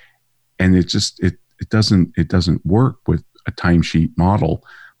can. And it doesn't work with a timesheet model.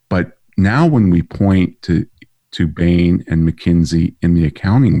 But now when we point to Bain and McKinsey in the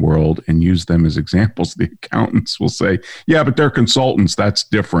accounting world and use them as examples, the accountants will say, yeah, but they're consultants. That's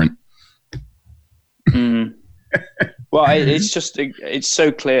different. Well, it's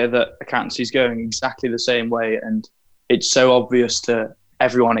so clear that accountancy is going exactly the same way. And it's so obvious to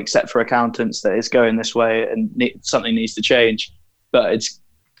everyone except for accountants that it's going this way and something needs to change. But it's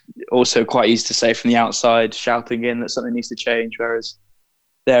also quite easy to say from the outside, shouting in that something needs to change, whereas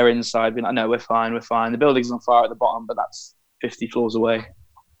they're inside being like, no, we're fine. The building's on fire at the bottom, but that's 50 floors away.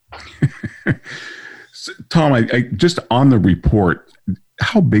 So, Tom, I just on the report,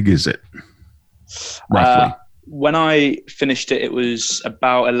 how big is it, roughly? When I finished it, it was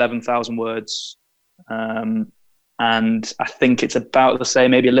about 11,000 words. And I think it's about the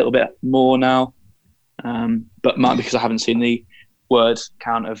same, maybe a little bit more now. But because I haven't seen the word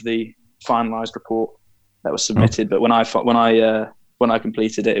count of the finalized report that was submitted. But when I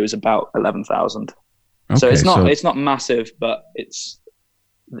completed it, it was about 11,000. Okay, so it's not massive, but it's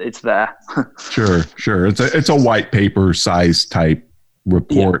there. Sure. It's a white paper size type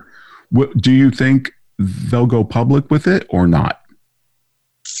report. Yeah. Do you think they'll go public with it or not?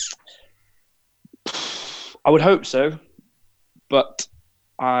 I would hope so, but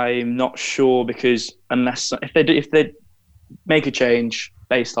I'm not sure, because if they make a change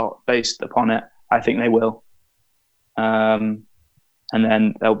based upon it, I think they will. and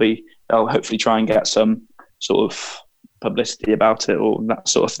then they'll hopefully try and get some sort of publicity about it or that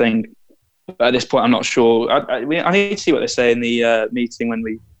sort of thing. But at this point, I'm not sure. I need to see what they say in the meeting when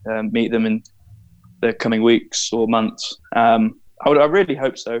we meet them in the coming weeks or months. I really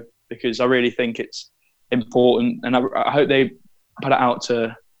hope so, because I really think it's important, and I hope they put it out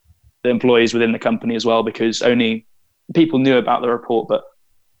to the employees within the company as well, because only people knew about the report, but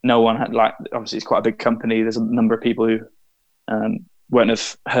no one had, obviously it's quite a big company. There's a number of people who won't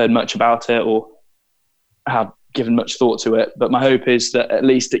have heard much about it or have given much thought to it. But my hope is that at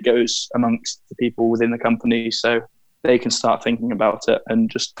least it goes amongst the people within the company so they can start thinking about it and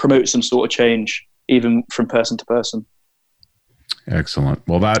just promote some sort of change, even from person to person. Excellent.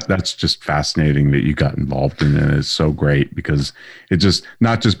 Well, that's just fascinating that you got involved in it. It's so great, because it just,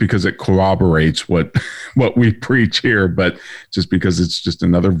 not just because it corroborates what we preach here, but just because it's just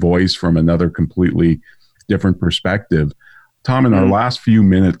another voice from another completely different perspective. Tom, in our last few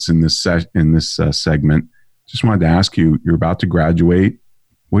minutes in this segment, just wanted to ask you, you're about to graduate.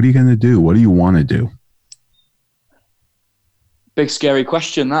 What are you going to do? What do you want to do? Big, scary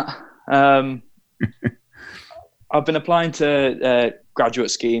question, that. I've been applying to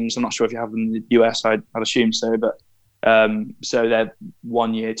graduate schemes. I'm not sure if you have them in the US. I'd assume so, but so they're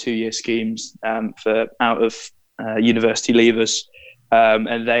 1 year, 2 year schemes for out of university leavers,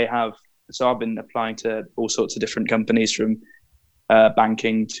 and they have. So I've been applying to all sorts of different companies, from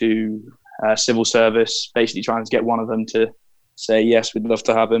banking to civil service, basically trying to get one of them to say yes, we'd love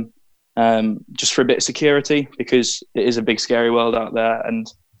to have him, just for a bit of security, because it is a big, scary world out there, and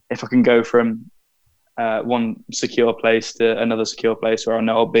if I can go from one secure place to another secure place where I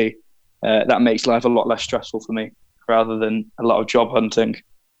know I'll be, that makes life a lot less stressful for me, rather than a lot of job hunting.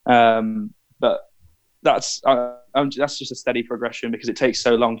 But that's just a steady progression, because it takes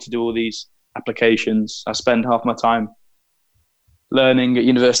so long to do all these applications. I spend half my time learning at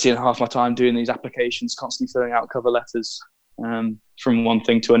university and half my time doing these applications, constantly filling out cover letters from one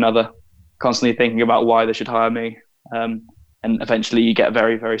thing to another, constantly thinking about why they should hire me. And eventually you get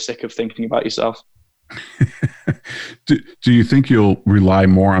very, very sick of thinking about yourself. Do you think you'll rely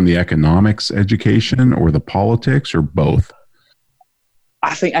more on the economics education or the politics, or both?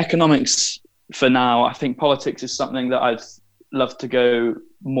 I think economics for now. I think politics is something that I'd love to go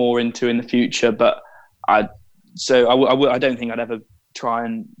more into in the future, but I don't think I'd ever try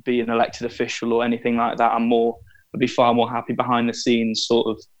and be an elected official or anything like that. I'd be far more happy behind the scenes, sort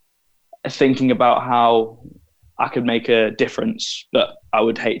of thinking about how I could make a difference, but I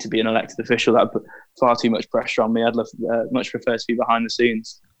would hate to be an elected official. That would put far too much pressure on me. I'd much prefer to be behind the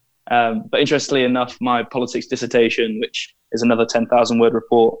scenes. But interestingly enough, my politics dissertation, which is another 10,000 word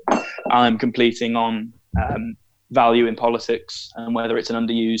report, I'm completing on value in politics and whether it's an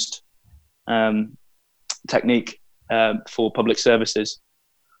underused technique for public services.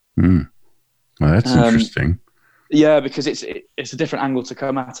 Well, that's interesting. Yeah, because it's a different angle to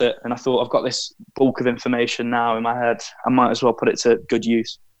come at it, and I thought, I've got this bulk of information now in my head, I might as well put it to good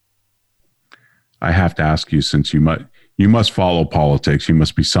use. I have to ask you, since you must follow politics, you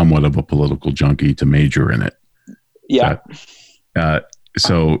must be somewhat of a political junkie to major in it. Yeah.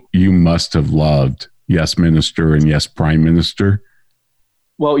 So you must have loved Yes Minister and Yes Prime Minister.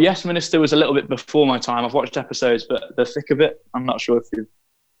 Well, Yes Minister was a little bit before my time. I've watched episodes, but the thick of it, I'm not sure if you've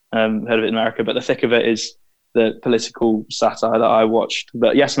heard of it in America, but the thick of it is the political satire that I watched.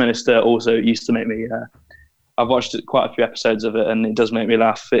 But Yes Minister also used to make me, I've watched quite a few episodes of it, and it does make me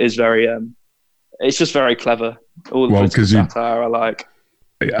laugh. It is very, it's just very clever. All the political satire I like.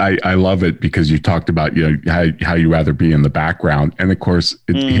 I love it because you talked about, how you rather be in the background. And of course,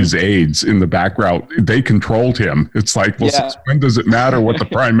 his aides in the background, they controlled him. It's like, well, since when does it matter what the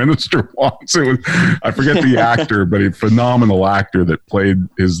prime minister wants? It was, I forget the actor, but a phenomenal actor that played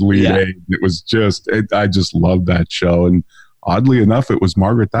his lead aide. It was just, I just loved that show. And oddly enough, it was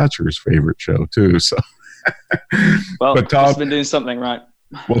Margaret Thatcher's favorite show too. So, well, but Tom, been doing something right.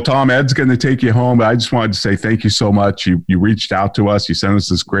 Well, Tom, Ed's going to take you home, but I just wanted to say thank you so much. You reached out to us. You sent us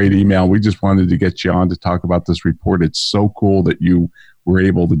this great email. We just wanted to get you on to talk about this report. It's so cool that you were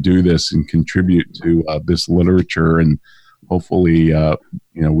able to do this and contribute to this literature. And hopefully,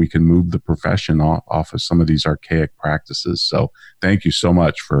 we can move the profession off of some of these archaic practices. So thank you so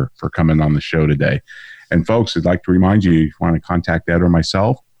much for coming on the show today. And folks, I'd like to remind you, if you want to contact Ed or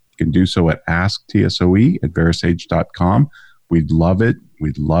myself, you can do so at asktsoe@verisage.com. We'd love it.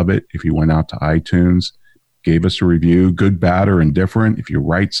 We'd love it if you went out to iTunes, gave us a review, good, bad, or indifferent. If you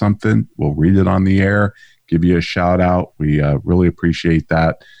write something, we'll read it on the air, give you a shout out. We really appreciate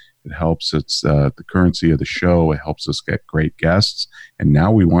that. It helps. It's the currency of the show. It helps us get great guests. And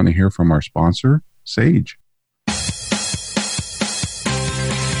now we want to hear from our sponsor, Sage.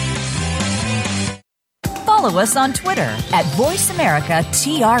 follow us on Twitter at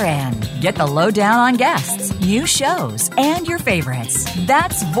VoiceAmericaTRN. Get the lowdown on guests, new shows, and your favorites.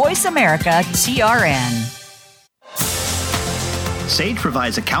 That's VoiceAmericaTRN. Sage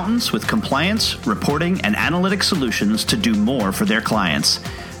provides accountants with compliance, reporting, and analytic solutions to do more for their clients.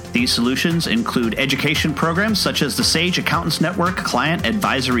 These solutions include education programs such as the Sage Accountants Network Client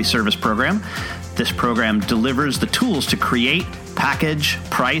Advisory Service Program. This program delivers the tools to create, package,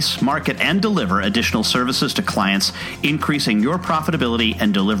 price, market, and deliver additional services to clients, increasing your profitability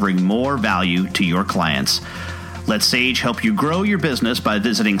and delivering more value to your clients. Let Sage help you grow your business by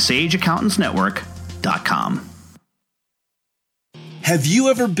visiting sageaccountantsnetwork.com. Have you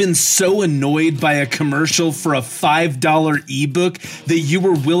ever been so annoyed by a commercial for a $5 ebook that you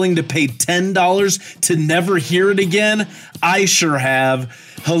were willing to pay $10 to never hear it again? I sure have.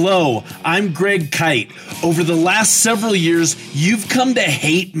 Hello, I'm Greg Kite. Over the last several years, you've come to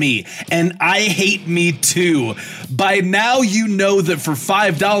hate me, and I hate me too. By now, you know that for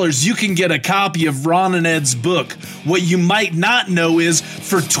 $5, you can get a copy of Ron and Ed's book. What you might not know is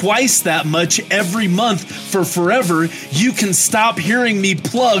for twice that much every month for forever, you can stop hearing me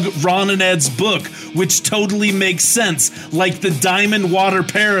plug Ron and Ed's book, which totally makes sense, like the Diamond Water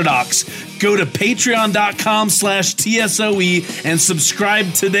Paradox. Go to patreon.com/TSOE and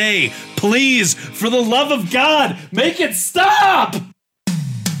subscribe today. Please, for the love of God, make it stop!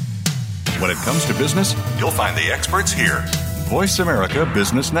 When it comes to business, you'll find the experts here. Voice America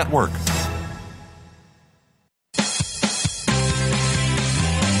Business Network.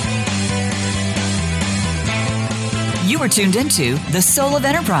 You are tuned into The Soul of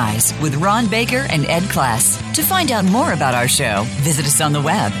Enterprise with Ron Baker and Ed Class. To find out more about our show, visit us on the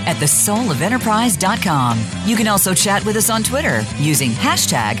web at thesoulofenterprise.com. You can also chat with us on Twitter using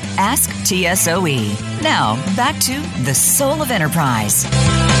hashtag AskTSOE. Now, back to The Soul of Enterprise.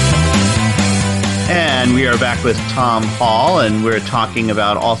 And we are back with Tom Hall, and we're talking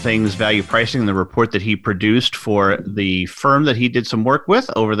about all things value pricing, the report that he produced for the firm that he did some work with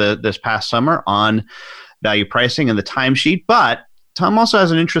over this past summer on value pricing and the timesheet. But Tom also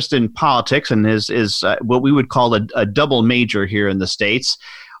has an interest in politics and is what we would call a double major here in the States.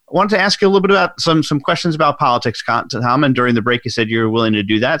 I wanted to ask you a little bit about some questions about politics, Tom, and during the break you said you were willing to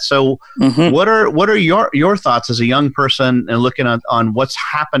do that. So what are your thoughts as a young person and looking on what's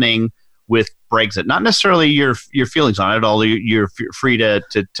happening with Brexit? Not necessarily your feelings on it, although you're free to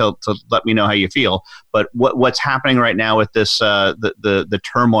let me know how you feel, but what's happening right now with this the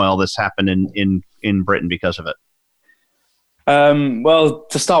turmoil that's happened in Britain because of it? Well,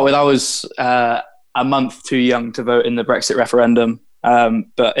 to start with, I was a month too young to vote in the Brexit referendum.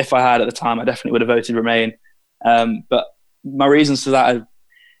 But if I had at the time, I definitely would have voted Remain. But my reasons for that are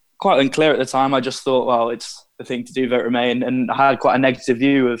quite unclear at the time. I just thought, well, it's the thing to do, vote Remain. And I had quite a negative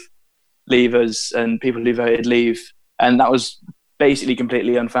view of Leavers and people who voted Leave. And that was basically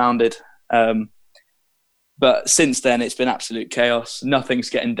completely unfounded. But since then, it's been absolute chaos. Nothing's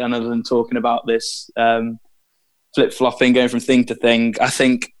getting done other than talking about this flip-flopping, going from thing to thing. I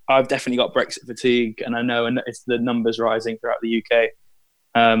think I've definitely got Brexit fatigue, and I know it's the numbers rising throughout the UK.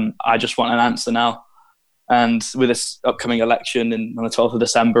 I just want an answer now. And with this upcoming election on the 12th of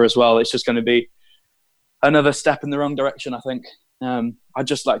December as well, it's just going to be another step in the wrong direction, I think. I'd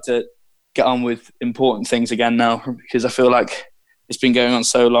just like to get on with important things again now, because I feel like it's been going on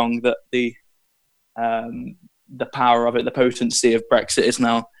so long that the power of it, the potency of Brexit is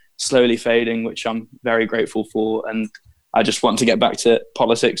now slowly fading, which I'm very grateful for. And I just want to get back to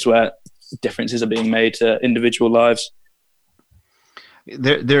politics where differences are being made to individual lives.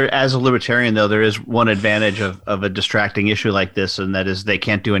 There, as a libertarian, though, there is one advantage of a distracting issue like this, and that is they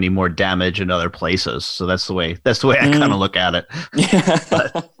can't do any more damage in other places. So that's the way I kind of look at it. Yeah.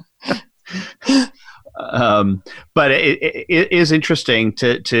 But it is interesting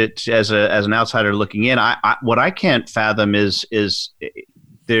to as an outsider looking in. What I can't fathom is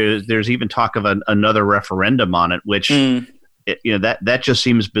there's even talk of another referendum on it, which that just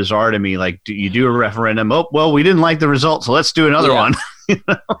seems bizarre to me. Like, do you do a referendum? Oh, well, we didn't like the result, so let's do another one.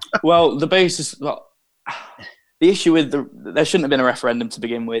 Well, the issue with there shouldn't have been a referendum to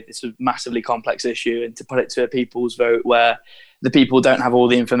begin with. It's a massively complex issue, and to put it to a people's vote where the people don't have all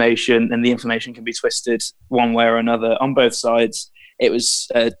the information and the information can be twisted one way or another on both sides. It was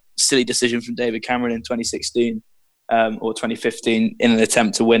a silly decision from David Cameron in 2016 or 2015 in an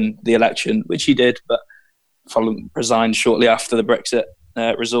attempt to win the election, which he did, but resigned shortly after the Brexit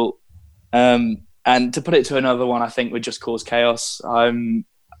result. And to put it to another one, I think would just cause chaos. I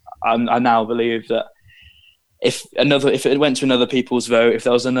now believe that if it went to another people's vote, if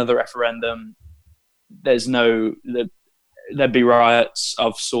there was another referendum, there's no there'd be riots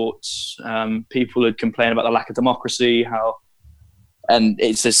of sorts. People would complain about the lack of democracy, and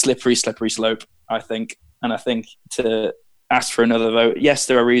it's a slippery slope, I think. And I think to ask for another vote, yes,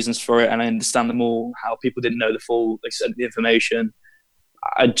 there are reasons for it, and I understand them all, how people didn't know the full extent of the information.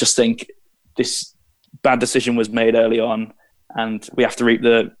 I just think this bad decision was made early on, and we have to reap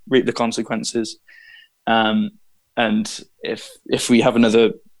the consequences. And if we have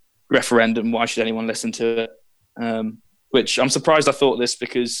another referendum, why should anyone listen to it? Which I'm surprised I thought this,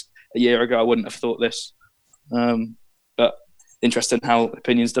 because a year ago I wouldn't have thought this. But interesting how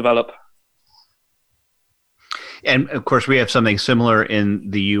opinions develop. And of course, we have something similar in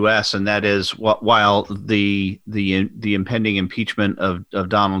the U.S., and that is while the impending impeachment of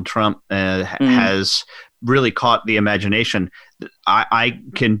Donald Trump has really caught the imagination. I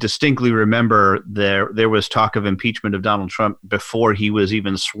can distinctly remember there was talk of impeachment of Donald Trump before he was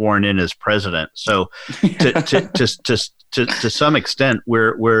even sworn in as president. So to some extent,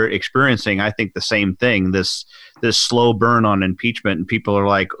 we're experiencing, I think, the same thing. This slow burn on impeachment, and people are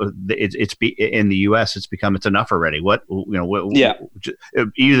like, it's in the U.S. It's enough already.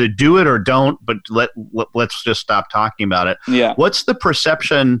 Either do it or don't, but let's just stop talking about it. Yeah. What's the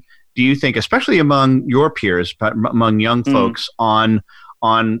perception, do you think, especially among your peers, among young folks, on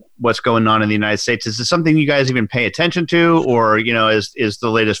what's going on in the United States? Is this something you guys even pay attention to, or is the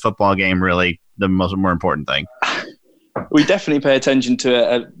latest football game really the more important thing? We definitely pay attention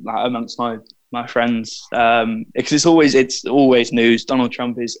to it amongst my friends, because it's always news. Donald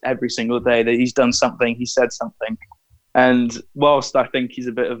Trump is every single day that he's done something, he said something, and whilst I think he's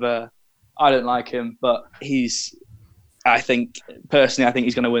a bit of I don't like him, but I think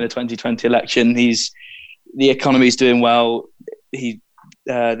he's going to win the 2020 election. The economy's doing well.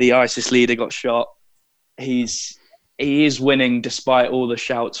 The ISIS leader got shot. He is winning despite all the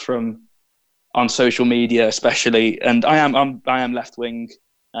shouts on social media, especially. And I am left wing,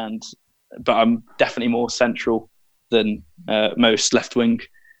 but I'm definitely more central than most left wing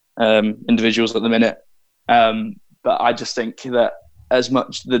individuals at the minute. But I just think that as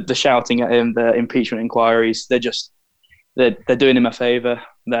much the shouting at him, the impeachment inquiries, they're doing him a favor.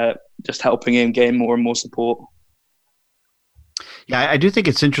 They're just helping him gain more and more support. Yeah, I do think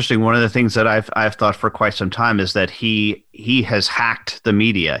it's interesting. One of the things that I've thought for quite some time is that he has hacked the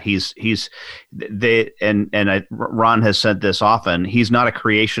media. Ron has said this often. He's not a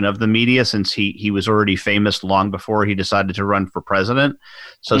creation of the media, since he was already famous long before he decided to run for president.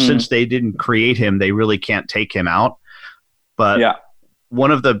 So since they didn't create him, they really can't take him out. But yeah.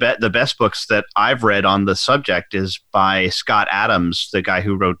 One of the best books that I've read on the subject is by Scott Adams, the guy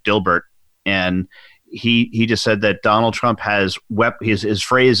who wrote Dilbert, and he just said that Donald Trump has his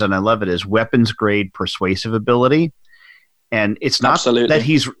phrase, and I love it, is weapons grade persuasive ability. And it's not that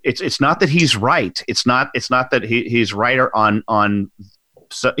it's not that he's right. It's not that he's right on.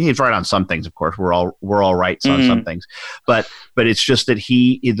 So he's right on some things. Of course, we're all right on some things, but it's just that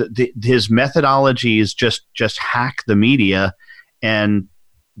his methodology is just hack the media. And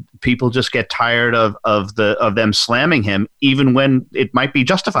people just get tired of them slamming him, even when it might be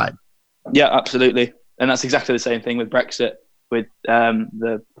justified. Yeah, absolutely. And that's exactly the same thing with Brexit, with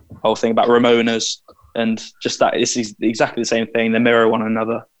the whole thing about Ramonas, and just that it's exactly the same thing. They mirror one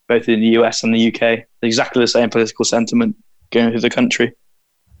another, both in the US and the UK. Exactly the same political sentiment going through the country.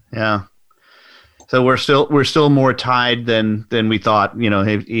 Yeah. So we're still more tied than we thought,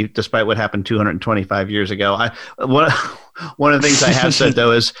 despite what happened 225 years ago. One of the things I have said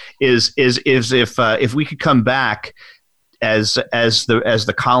though is if we could come back as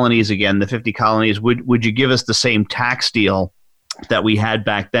the colonies again, the 50 colonies, would you give us the same tax deal that we had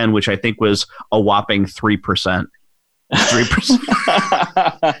back then, which I think was a whopping 3%? 3%.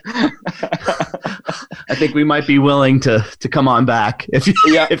 I think we might be willing to come on back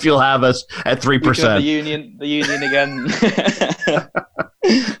if you'll have us at 3%. The union again.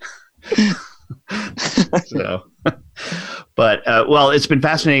 So, but it's been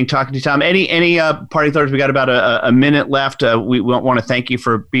fascinating talking to you, Tom. Any parting thoughts? We got about a minute left. We want to thank you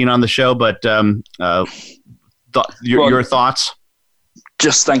for being on the show, but your thoughts.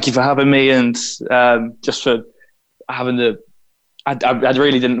 Just thank you for having me, and just for having I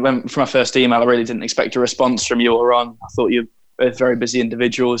really didn't, for my first email, I really didn't expect a response from you or Ron. I thought you were both very busy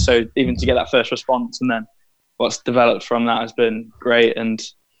individuals. So even to get that first response, and then what's developed from that has been great. And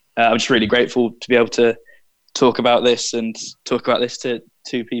I'm just really grateful to be able to talk about this to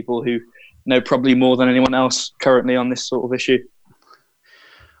two people who know probably more than anyone else currently on this sort of issue.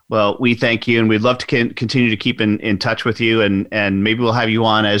 Well, we thank you, and we'd love to continue to keep in touch with you, and maybe we'll have you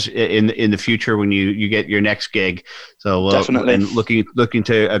on as in the future when you get your next gig. So definitely, and looking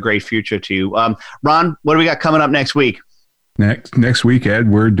to a great future to you. Ron, what do we got coming up next week? Next week,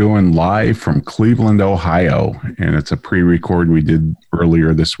 Ed, we're doing live from Cleveland, Ohio, and it's a pre-record we did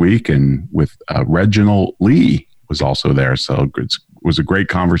earlier this week, and with Reginald Lee was also there. So it was a great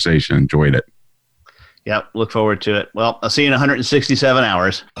conversation. Enjoyed it. Yep, look forward to it. Well, I'll see you in 167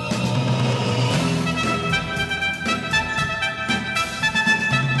 hours.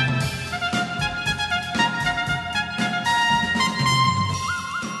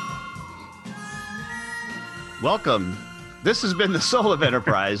 Welcome. This has been the Soul of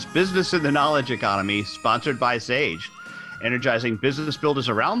Enterprise, Business in the Knowledge Economy, sponsored by Sage, energizing business builders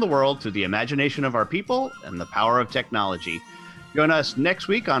around the world through the imagination of our people and the power of technology. Join us next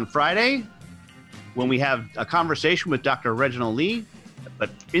week on Friday when we have a conversation with Dr. Reginald Lee.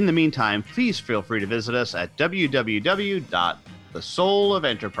 But in the meantime, please feel free to visit us at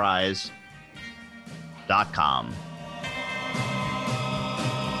www.thesoulofenterprise.com.